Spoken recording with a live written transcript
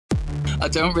I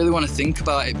don't really want to think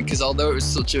about it, because although it was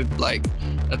such a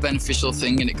beneficial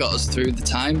thing and it got us through the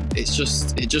time, it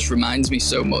just reminds me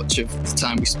so much of the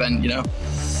time we spent,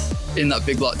 in that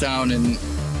big lockdown, and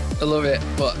I love it,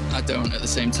 but I don't at the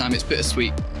same time. It's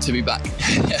bittersweet to be back,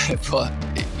 but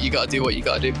you got to do what you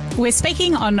got to do. We're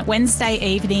speaking on Wednesday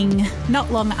evening,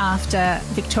 not long after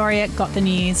Victoria got the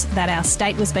news that our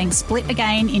state was being split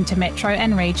again into metro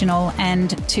and regional,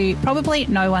 and to probably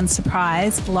no one's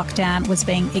surprise, lockdown was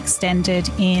being extended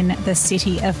in the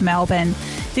city of Melbourne.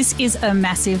 This is a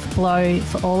massive blow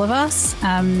for all of us.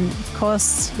 Of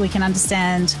course, we can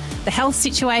understand the health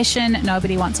situation.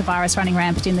 Nobody wants a virus running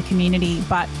rampant in the community,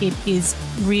 but it is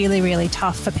really, really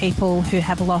tough for people who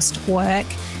have lost work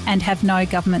and have no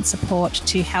government support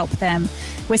to help them.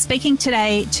 We're speaking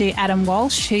today to Adam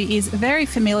Walsh, who is very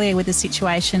familiar with the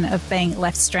situation of being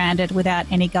left stranded without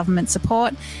any government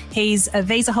support. He's a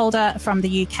visa holder from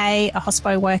the UK, a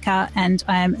hospo worker, and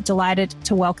I'm delighted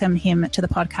to welcome him to the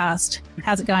podcast.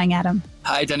 How's it going, Adam?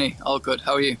 Hi, Dani. All good.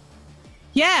 How are you?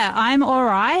 Yeah, I'm all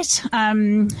right.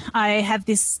 I have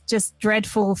this just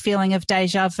dreadful feeling of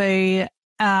deja vu,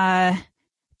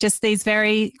 just these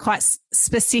very quite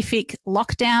specific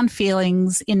lockdown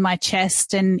feelings in my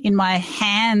chest and in my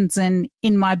hands and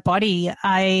in my body.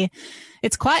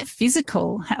 It's quite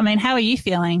physical. I mean, how are you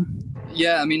feeling?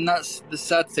 Yeah, I mean, that's the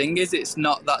sad thing is it's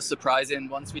not that surprising.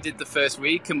 Once we did the first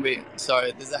week and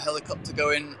there's a helicopter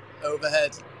going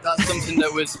overhead. That's something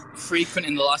that was frequent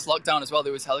in the last lockdown as well.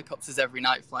 There was helicopters every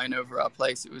night flying over our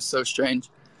place. It was so strange.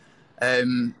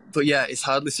 But yeah, it's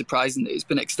hardly surprising that it's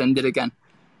been extended again.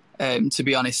 To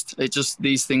be honest,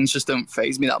 these things just don't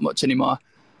faze me that much anymore.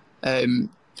 And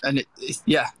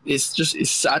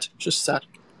it's sad, just sad.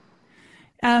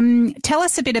 Tell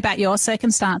us a bit about your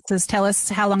circumstances. Tell us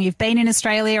how long you've been in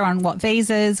Australia, on what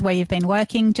visas, where you've been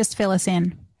working. Just fill us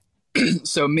in.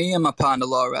 So me and my partner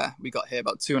Laura, we got here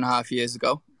about 2.5 years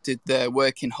ago, did the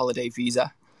working holiday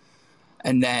visa,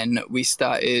 and then we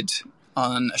started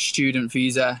on a student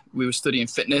visa. We were studying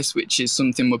fitness, which is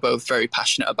something we're both very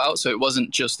passionate about. So it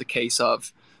wasn't just a case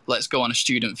of let's go on a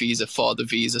student visa for the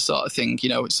visa sort of thing.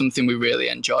 It's something we really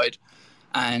enjoyed.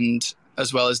 And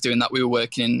as well as doing that, we were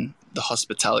working in the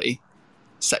hospitality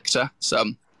sector. So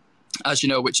as you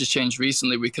know, which has changed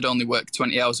recently, we could only work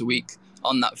 20 hours a week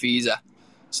on that visa.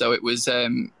 So it was,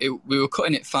 we were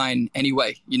cutting it fine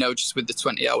anyway, just with the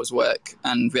 20 hours work,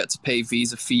 and we had to pay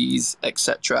visa fees,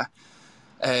 etc.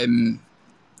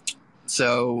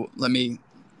 So let me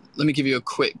give you a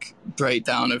quick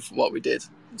breakdown of what we did.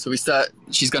 So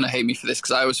she's going to hate me for this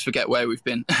because I always forget where we've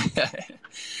been.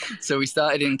 So we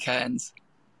started in Cairns.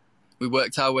 We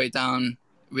worked our way down.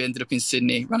 We ended up in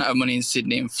Sydney, ran out of money in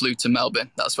Sydney and flew to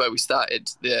Melbourne. That's where we started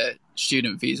the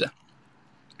student visa.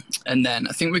 And then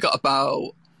I think we got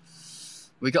about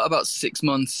 6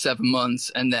 months, 7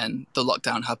 months, and then the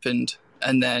lockdown happened.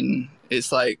 And then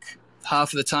it's like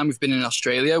half of the time we've been in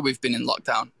Australia, we've been in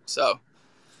lockdown. So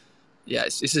yeah,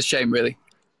 it's a shame, really.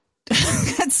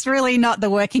 That's really not the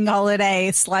working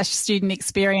holiday / student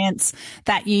experience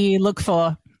that you look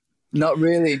for. Not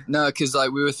really, no, because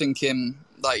we were thinking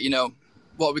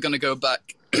what are we going to go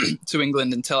back to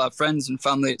England and tell our friends and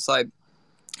family? It's like,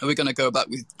 are we going to go back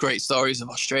with great stories of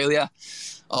Australia,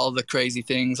 all the crazy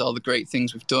things, all the great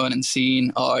things we've done and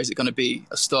seen? Or is it going to be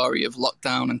a story of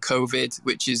lockdown and COVID,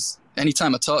 which is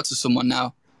anytime I talk to someone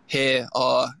now here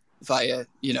or via,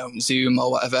 Zoom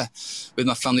or whatever with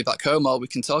my family back home, all we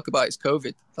can talk about is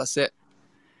COVID. That's it.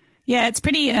 Yeah, it's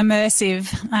pretty immersive.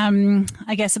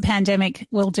 I guess a pandemic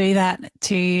will do that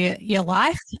to your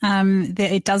life.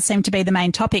 It does seem to be the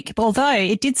main topic, although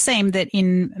it did seem that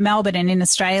in Melbourne and in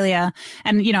Australia,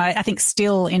 and, I think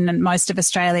still in most of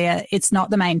Australia, it's not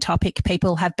the main topic.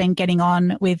 People have been getting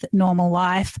on with normal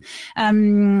life.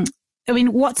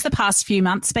 What's the past few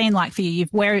months been like for you?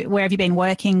 Where have you been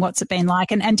working? What's it been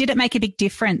like? And did it make a big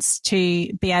difference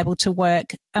to be able to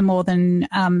work more than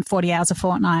 40 hours a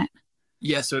fortnight?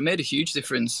 Yeah, so it made a huge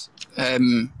difference. We're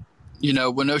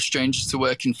no strangers to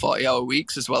working 40-hour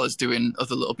weeks as well as doing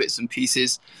other little bits and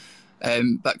pieces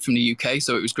back from the UK.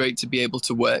 So it was great to be able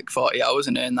to work 40 hours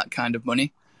and earn that kind of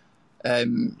money.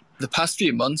 The past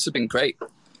few months have been great.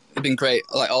 They've been great,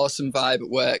 awesome vibe at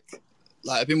work.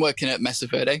 I've been working at Mesa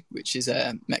Verde, which is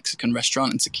a Mexican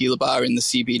restaurant and tequila bar in the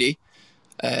CBD.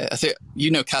 I think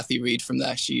Kathy Reed from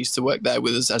there. She used to work there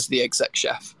with us as the exec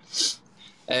chef.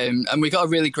 And we got a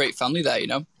really great family there,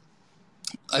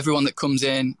 Everyone that comes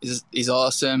in is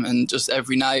awesome. And just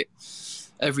every night,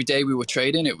 every day we were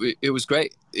trading, it was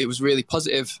great. It was really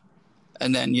positive.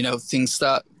 And then, things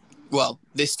start,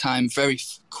 this time very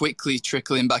quickly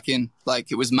trickling back in.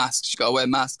 It was masks, you got to wear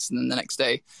masks. And then the next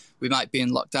day we might be in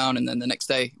lockdown, and then the next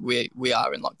day we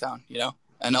are in lockdown, you know,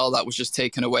 and all that was just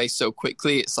taken away so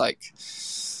quickly. It's like,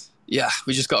 yeah,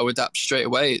 we just got to adapt straight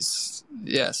away. It's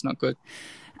not good.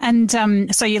 And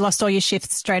so you lost all your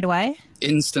shifts straight away?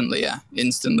 Instantly,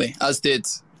 as did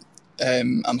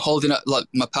I'm holding up, like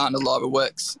my partner Laura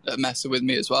works at Mesa with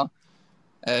me as well.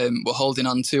 We're holding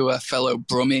on to a fellow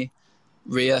Brummie,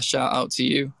 Ria, shout out to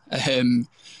you.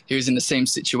 He was in the same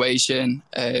situation.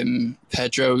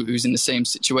 Pedro, who's in the same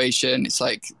situation. It's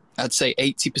like, I'd say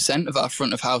 80% of our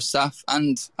front of house staff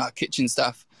and our kitchen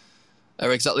staff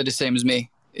are exactly the same as me.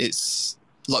 It's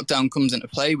lockdown comes into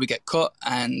play, we get cut,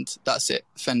 and that's it.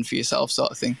 Fend for yourself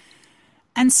sort of thing.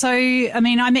 And so, I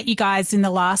mean, I met you guys in the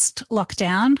last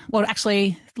lockdown. Well,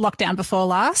 actually, lockdown before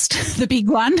last, the big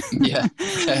one. Yeah,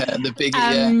 the big,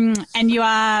 yeah. And you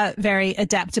are very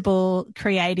adaptable,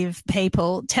 creative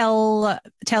people. Tell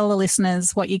the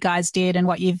listeners what you guys did and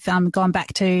what you've gone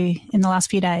back to in the last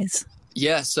few days.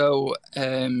 Yeah, so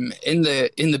in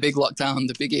the big lockdown,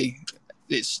 the biggie,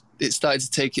 it started to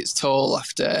take its toll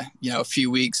after, you know, a few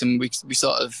weeks, and we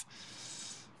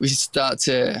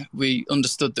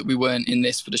understood that we weren't in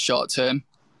this for the short term,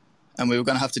 and we were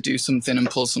going to have to do something and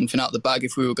pull something out of the bag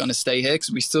if we were going to stay here, because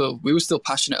we were still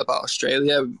passionate about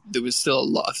Australia. There was still a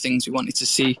lot of things we wanted to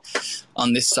see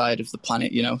on this side of the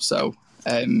planet, you know. So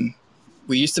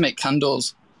we used to make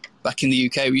candles back in the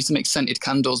UK. We used to make scented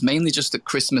candles mainly just at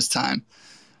Christmas time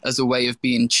as a way of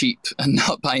being cheap and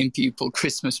not buying people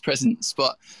Christmas presents.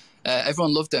 But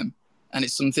everyone loved them, and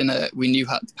it's something that we knew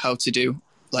how to do,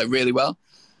 like, really well.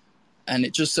 And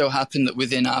it just so happened that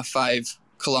within our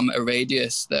 5-kilometre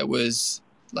radius, there was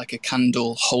like a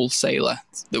candle wholesaler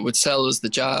that would sell us the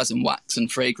jars and wax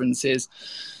and fragrances.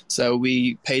 So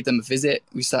we paid them a visit.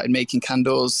 We started making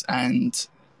candles, and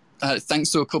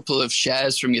thanks to a couple of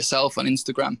shares from yourself on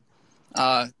Instagram,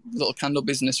 our little candle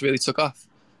business really took off.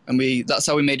 And that's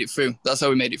how we made it through. That's how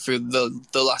we made it through the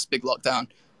last big lockdown,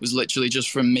 was literally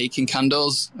just from making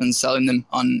candles and selling them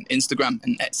on Instagram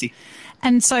and Etsy.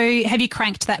 And so have you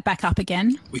cranked that back up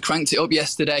again? We cranked it up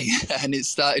yesterday, and it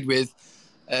started with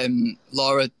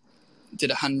Laura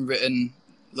did a handwritten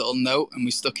little note, and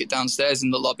we stuck it downstairs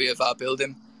in the lobby of our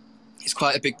building. It's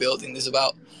quite a big building. There's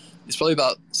probably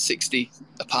about 60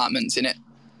 apartments in it.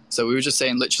 So we were just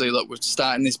saying, literally, look, we're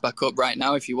starting this back up right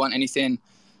now. If you want anything,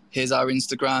 here's our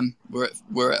Instagram.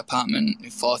 We're at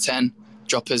apartment 410.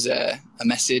 Drop us a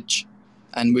message.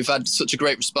 And we've had such a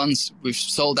great response. We've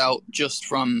sold out just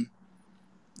from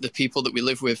the people that we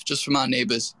live with, just from our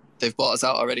neighbours. They've bought us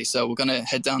out already. So we're going to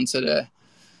head down to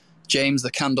James,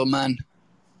 the candle man,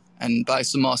 and buy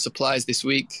some more supplies this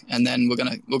week. And then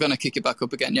we're gonna kick it back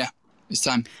up again. Yeah, it's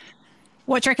time.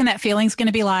 What do you reckon that feeling's going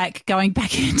to be like, going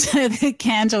back into the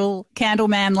candle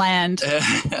man land?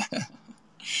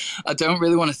 I don't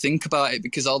really want to think about it,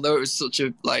 because although it was such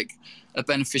a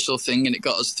beneficial thing and it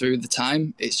got us through the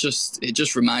time, it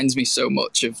just reminds me so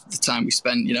much of the time we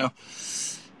spent, you know,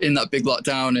 in that big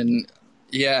lockdown. And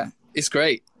yeah, it's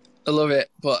great. I love it,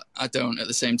 but I don't at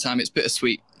the same time. It's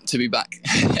bittersweet to be back,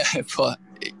 but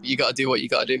you got to do what you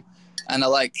got to do. And I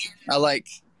like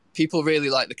people really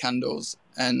like the candles,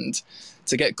 and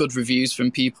to get good reviews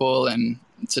from people and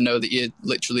to know that you're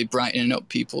literally brightening up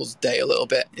people's day a little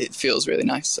bit, it feels really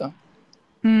nice. So.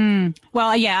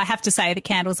 Well, yeah, I have to say the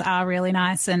candles are really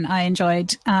nice, and I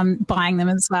enjoyed buying them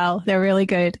as well. They're really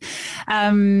good.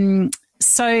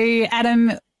 So,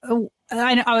 Adam, Laura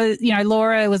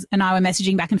and I were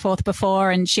messaging back and forth before,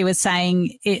 and she was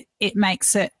saying it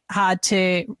makes it hard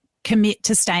to commit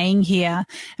to staying here.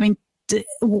 I mean,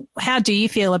 how do you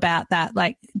feel about that?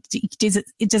 Like, does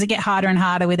it get harder and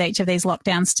harder with each of these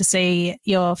lockdowns to see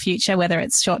your future, whether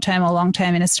it's short term or long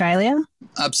term in Australia?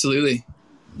 Absolutely.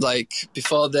 Like,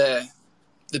 before the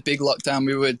big lockdown,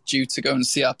 we were due to go and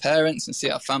see our parents and see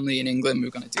our family in England. We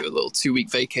were going to do a little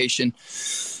 2-week vacation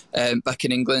back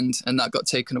in England, and that got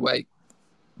taken away.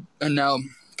 And now,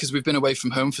 because we've been away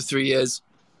from home for 3 years,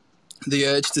 the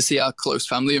urge to see our close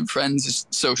family and friends is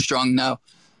so strong now.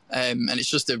 And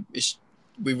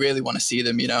we really want to see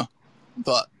them, you know.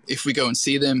 But if we go and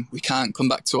see them, we can't come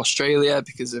back to Australia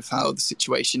because of how the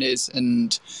situation is.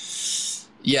 And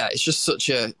yeah, it's just such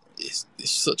a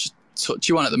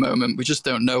touchy one at the moment. We just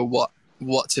don't know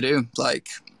what to do. Like,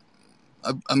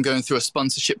 I'm going through a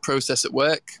sponsorship process at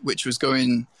work, which was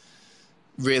going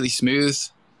really smooth.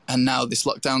 And now this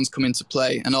lockdown's come into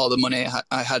play, and all the money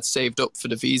I had saved up for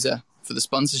the visa for the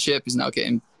sponsorship is now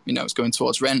getting, you know, it's going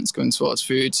towards rent, it's going towards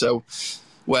food. So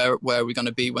where are we going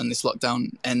to be when this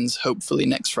lockdown ends, hopefully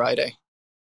next Friday?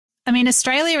 I mean,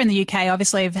 Australia and the UK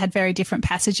obviously have had very different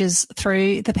passages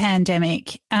through the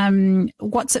pandemic.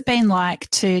 What's it been like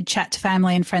to chat to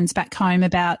family and friends back home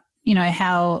about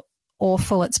how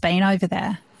awful it's been over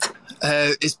there?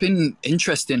 It's been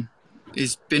interesting.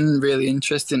 It's been really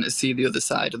interesting to see the other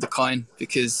side of the coin,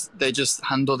 because they just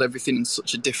handled everything in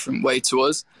such a different way to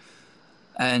us.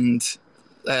 And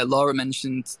Laura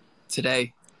mentioned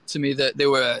today to me that they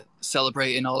were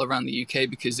celebrating all around the UK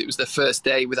because it was their first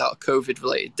day without a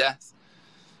COVID-related death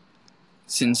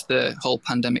since the whole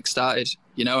pandemic started,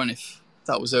 and if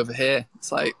that was over here,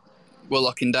 it's like we're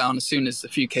locking down. As soon as a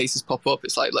few cases pop up,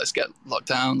 it's like, let's get locked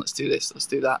down, let's do this, let's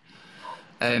do that.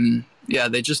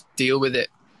 They just deal with it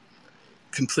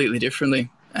completely differently,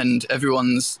 and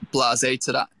everyone's blasé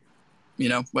to that.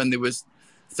 When there was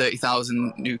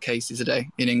 30,000 new cases a day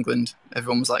in England,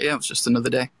 everyone was like, yeah, it's just another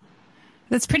day.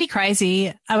 That's pretty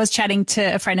crazy. I was chatting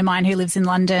to a friend of mine who lives in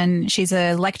London. She's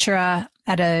a lecturer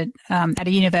at a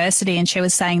university, and she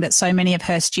was saying that so many of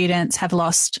her students have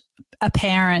lost a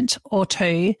parent or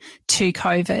two to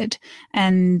COVID,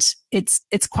 and it's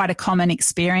quite a common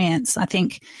experience. I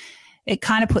think it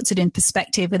kind of puts it in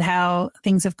perspective with how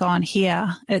things have gone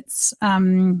here. It's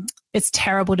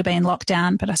terrible to be in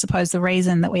lockdown, but I suppose the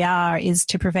reason that we are is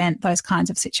to prevent those kinds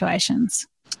of situations.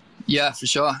 Yeah, for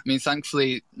sure. I mean,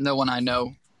 thankfully, no one I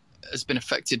know has been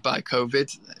affected by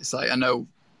COVID. It's like I know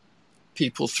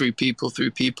people through people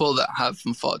that have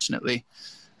unfortunately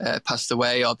passed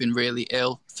away or been really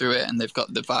ill through it, and they've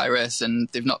got the virus and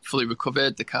they've not fully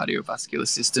recovered. The cardiovascular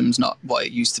system's not what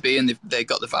it used to be, and they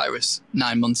got the virus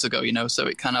 9 months ago, so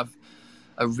it can have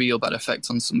a real bad effect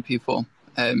on some people.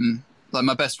 Like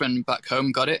my best friend back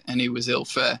home got it, and he was ill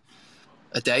for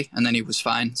a day and then he was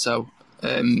fine. So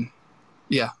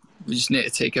we just need to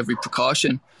take every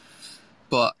precaution,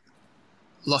 but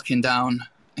locking down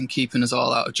and keeping us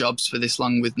all out of jobs for this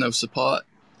long with no support,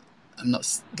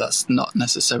 that's not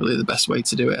necessarily the best way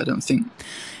to do it, I don't think.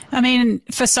 I mean,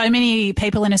 for so many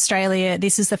people in Australia,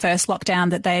 this is the first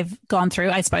lockdown that they've gone through,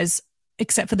 I suppose,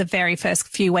 except for the very first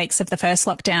few weeks of the first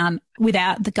lockdown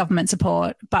without the government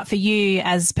support. But for you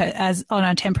as on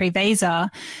a temporary visa,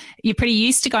 you're pretty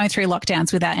used to going through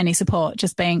lockdowns without any support,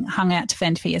 just being hung out to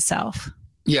fend for yourself.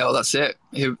 Yeah, well, that's it.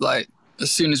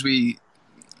 As soon as we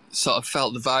sort of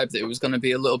felt the vibe that it was going to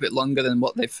be a little bit longer than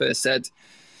what they first said,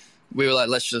 we were like,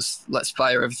 let's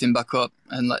fire everything back up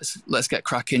and let's get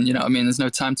cracking. You know what I mean? There's no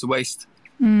time to waste.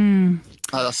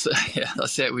 That's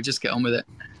it. We just get on with it.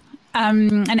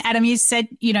 And Adam, you said,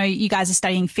 you guys are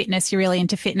studying fitness. You're really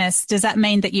into fitness. Does that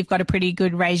mean that you've got a pretty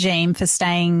good regime for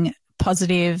staying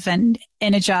positive and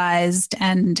energized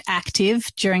and active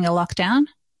during a lockdown?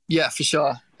 Yeah, for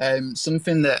sure.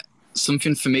 Something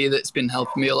for me that's been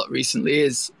helping me a lot recently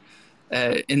is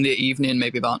in the evening,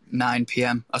 maybe about 9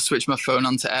 p.m, I switch my phone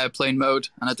onto airplane mode,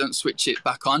 and I don't switch it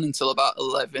back on until about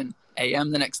 11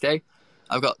 a.m. the next day.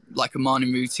 I've got like a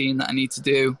morning routine that I need to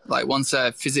do. Like once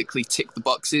I physically tick the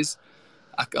boxes,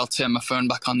 I'll turn my phone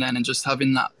back on then, and just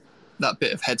having that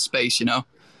bit of headspace,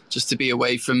 just to be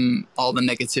away from all the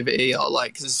negativity, or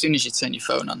because as soon as you turn your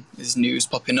phone on, there's news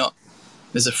popping up.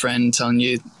 There's a friend telling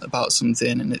you about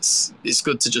something, and it's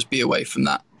good to just be away from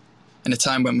that. In a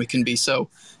time when we can be so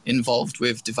involved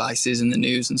with devices and the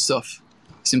news and stuff,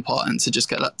 it's important to just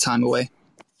get that time away.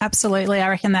 Absolutely. I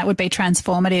reckon that would be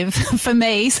transformative for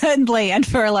me, certainly, and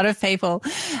for a lot of people.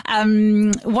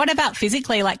 What about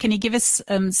physically? Can you give us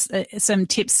some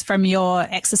tips from your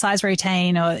exercise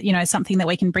routine, or, something that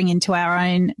we can bring into our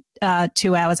own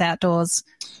 2 hours outdoors?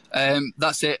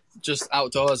 That's it. Just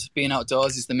outdoors. Being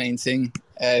outdoors is the main thing.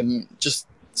 Just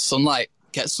sunlight.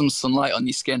 Get some sunlight on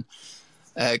your skin.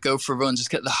 Go for a run. Just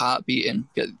get the heart beating.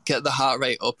 Get the heart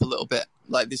rate up a little bit.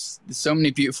 There's so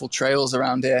many beautiful trails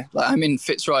around here. I'm in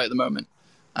Fitzroy at the moment.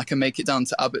 I can make it down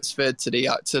to Abbotsford to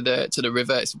the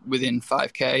river. It's within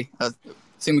 5k. I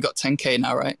think we've got 10k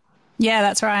now, right? Yeah,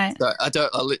 that's right. So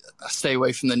I stay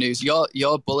away from the news.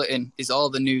 Your bulletin is all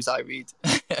the news I read.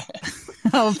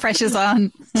 Oh, pressure's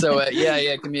on. So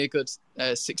give me a good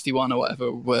 61 or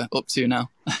whatever we're up to now.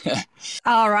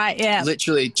 All right, yeah.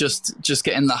 Literally just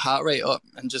getting the heart rate up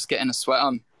and just getting a sweat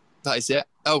on. That is it.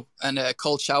 Oh, and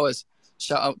cold showers.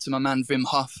 Shout out to my man Wim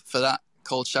Hof for that.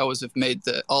 Cold showers have made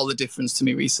all the difference to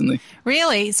me recently.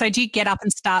 Really? So do you get up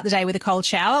and start the day with a cold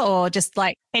shower, or just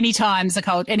anytime's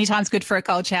good for a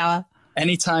cold shower?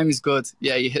 Anytime is good.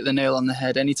 Yeah, you hit the nail on the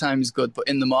head. Anytime is good. But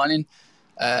in the morning,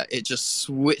 it just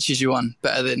switches you on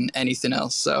better than anything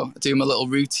else. So I do my little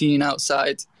routine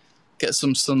outside, get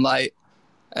some sunlight.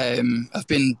 I've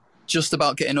been just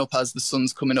about getting up as the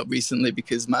sun's coming up recently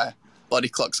because my body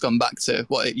clock's gone back to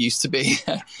what it used to be,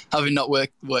 having not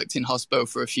worked in hospo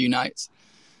for a few nights.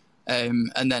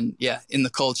 And then, in the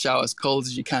cold shower, as cold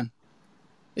as you can.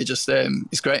 It just,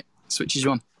 it's great. Switches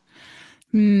you on.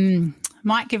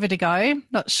 Might give it a go.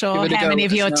 Not sure Give it a how go, many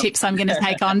of let us your know. tips I'm going to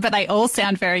take on, but they all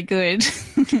sound very good.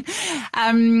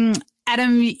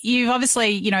 Adam, you've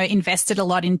obviously, invested a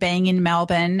lot in being in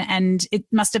Melbourne, and it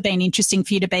must have been interesting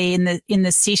for you to be in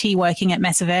the city working at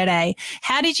Mesa Verde.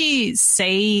 How did you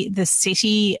see the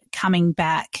city coming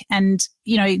back? And,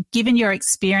 given your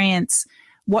experience,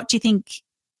 what do you think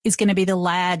is going to be the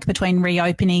lag between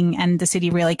reopening and the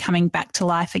city really coming back to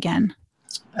life again?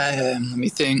 Let me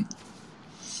think.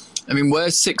 I mean, we're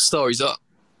 6 stories up,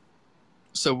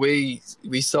 so we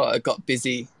sort of got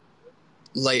busy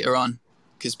later on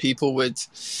because people would.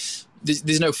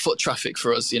 There's no foot traffic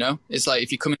for us, It's like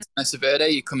if you come into Mesa Verde,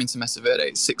 you come into Mesa Verde.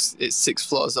 It's 6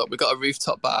 floors up. We've got a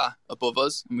rooftop bar above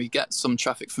us, and we get some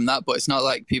traffic from that. But it's not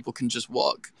like people can just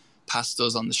walk past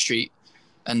us on the street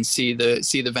and see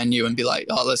the venue and be like,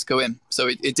 oh, let's go in. So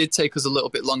it did take us a little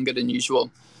bit longer than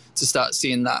usual to start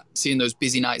seeing those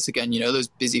busy nights again, those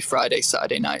busy Friday,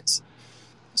 Saturday nights.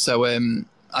 So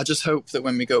I just hope that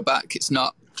when we go back, it's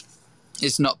not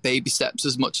baby steps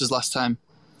as much as last time.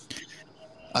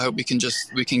 I hope we can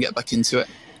get back into it.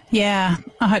 Yeah,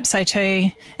 I hope so too.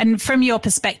 And from your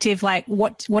perspective, like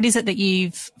what is it that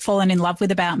you've fallen in love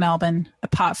with about Melbourne,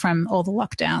 apart from all the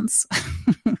lockdowns?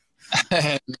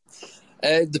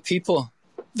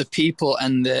 The people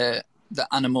and the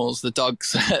animals, the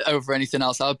dogs over anything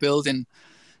else. Our building,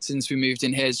 since we moved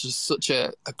in here, is just such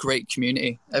a great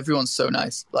community. Everyone's so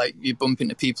nice. Like you bump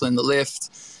into people in the lift,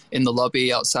 in the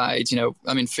lobby, outside,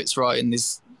 I'm in Fitzroy, and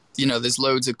there's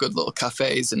loads of good little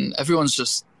cafes, and everyone's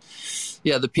just,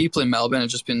 the people in Melbourne have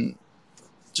just been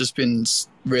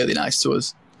really nice to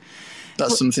us.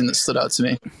 That's something that stood out to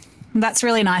me. That's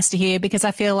really nice to hear, because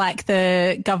I feel like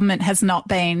the government has not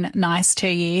been nice to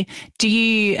you.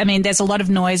 There's a lot of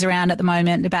noise around at the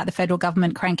moment about the federal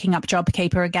government cranking up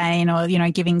JobKeeper again, or,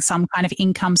 giving some kind of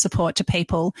income support to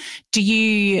people. Do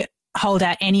you hold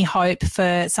out any hope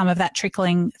for some of that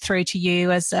trickling through to you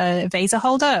as a visa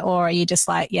holder, or are you just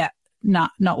like,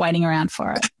 not waiting around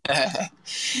for it?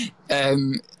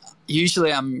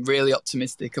 Usually I'm really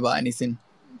optimistic about anything,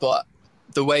 but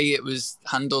the way it was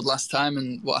handled last time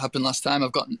and what happened last time,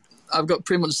 I've got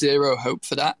pretty much zero hope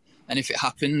for that. And if it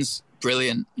happens,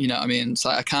 brilliant. It's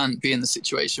like I can't be in the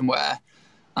situation where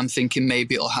I'm thinking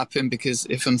maybe it'll happen, because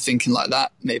if I'm thinking like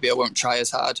that, maybe I won't try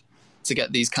as hard to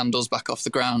get these candles back off the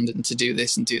ground and to do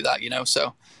this and do that,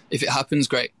 So if it happens,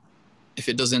 great. If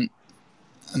it doesn't,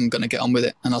 I'm going to get on with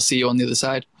it, and I'll see you on the other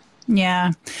side.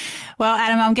 Yeah. Well,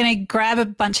 Adam, I'm going to grab a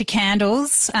bunch of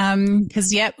candles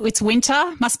because, it's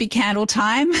winter. Must be candle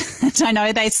time. I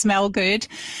know they smell good.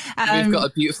 We've got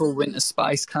a beautiful winter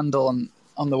spice candle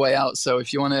on the way out. So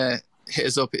if you want to hit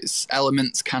us up, it's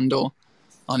Elements Candle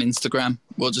on Instagram.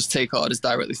 We'll just take orders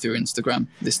directly through Instagram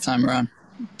this time around.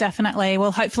 Definitely.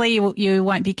 Well, hopefully you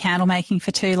won't be candle making for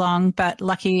too long, but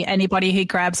lucky anybody who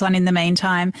grabs one in the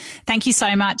meantime. Thank you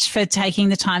so much for taking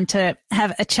the time to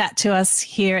have a chat to us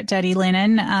here at Dirty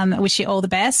Linen. I wish you all the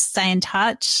best. Stay in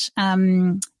touch.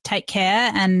 Take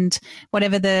care, and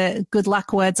whatever the good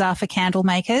luck words are for candle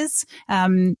makers.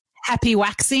 Happy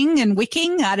waxing and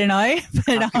wicking. I don't know.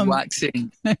 But, happy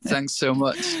waxing. Thanks so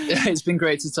much. It's been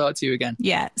great to talk to you again.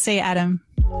 Yeah. See you, Adam.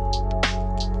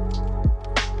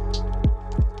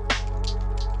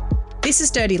 This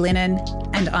is Dirty Linen,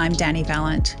 and I'm Dani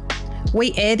Valent.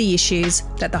 We air the issues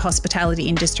that the hospitality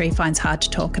industry finds hard to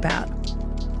talk about.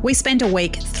 We spend a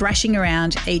week thrashing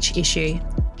around each issue,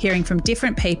 hearing from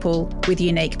different people with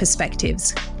unique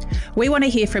perspectives. We want to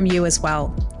hear from you as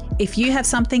well. If you have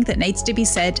something that needs to be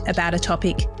said about a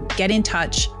topic, get in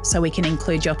touch so we can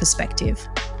include your perspective.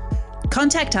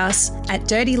 Contact us at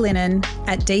dirtylinenat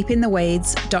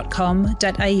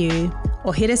deepintheweeds.com.au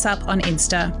or hit us up on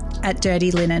Insta at Dirty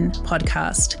Linen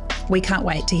Podcast. We can't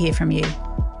wait to hear from you.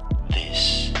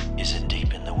 This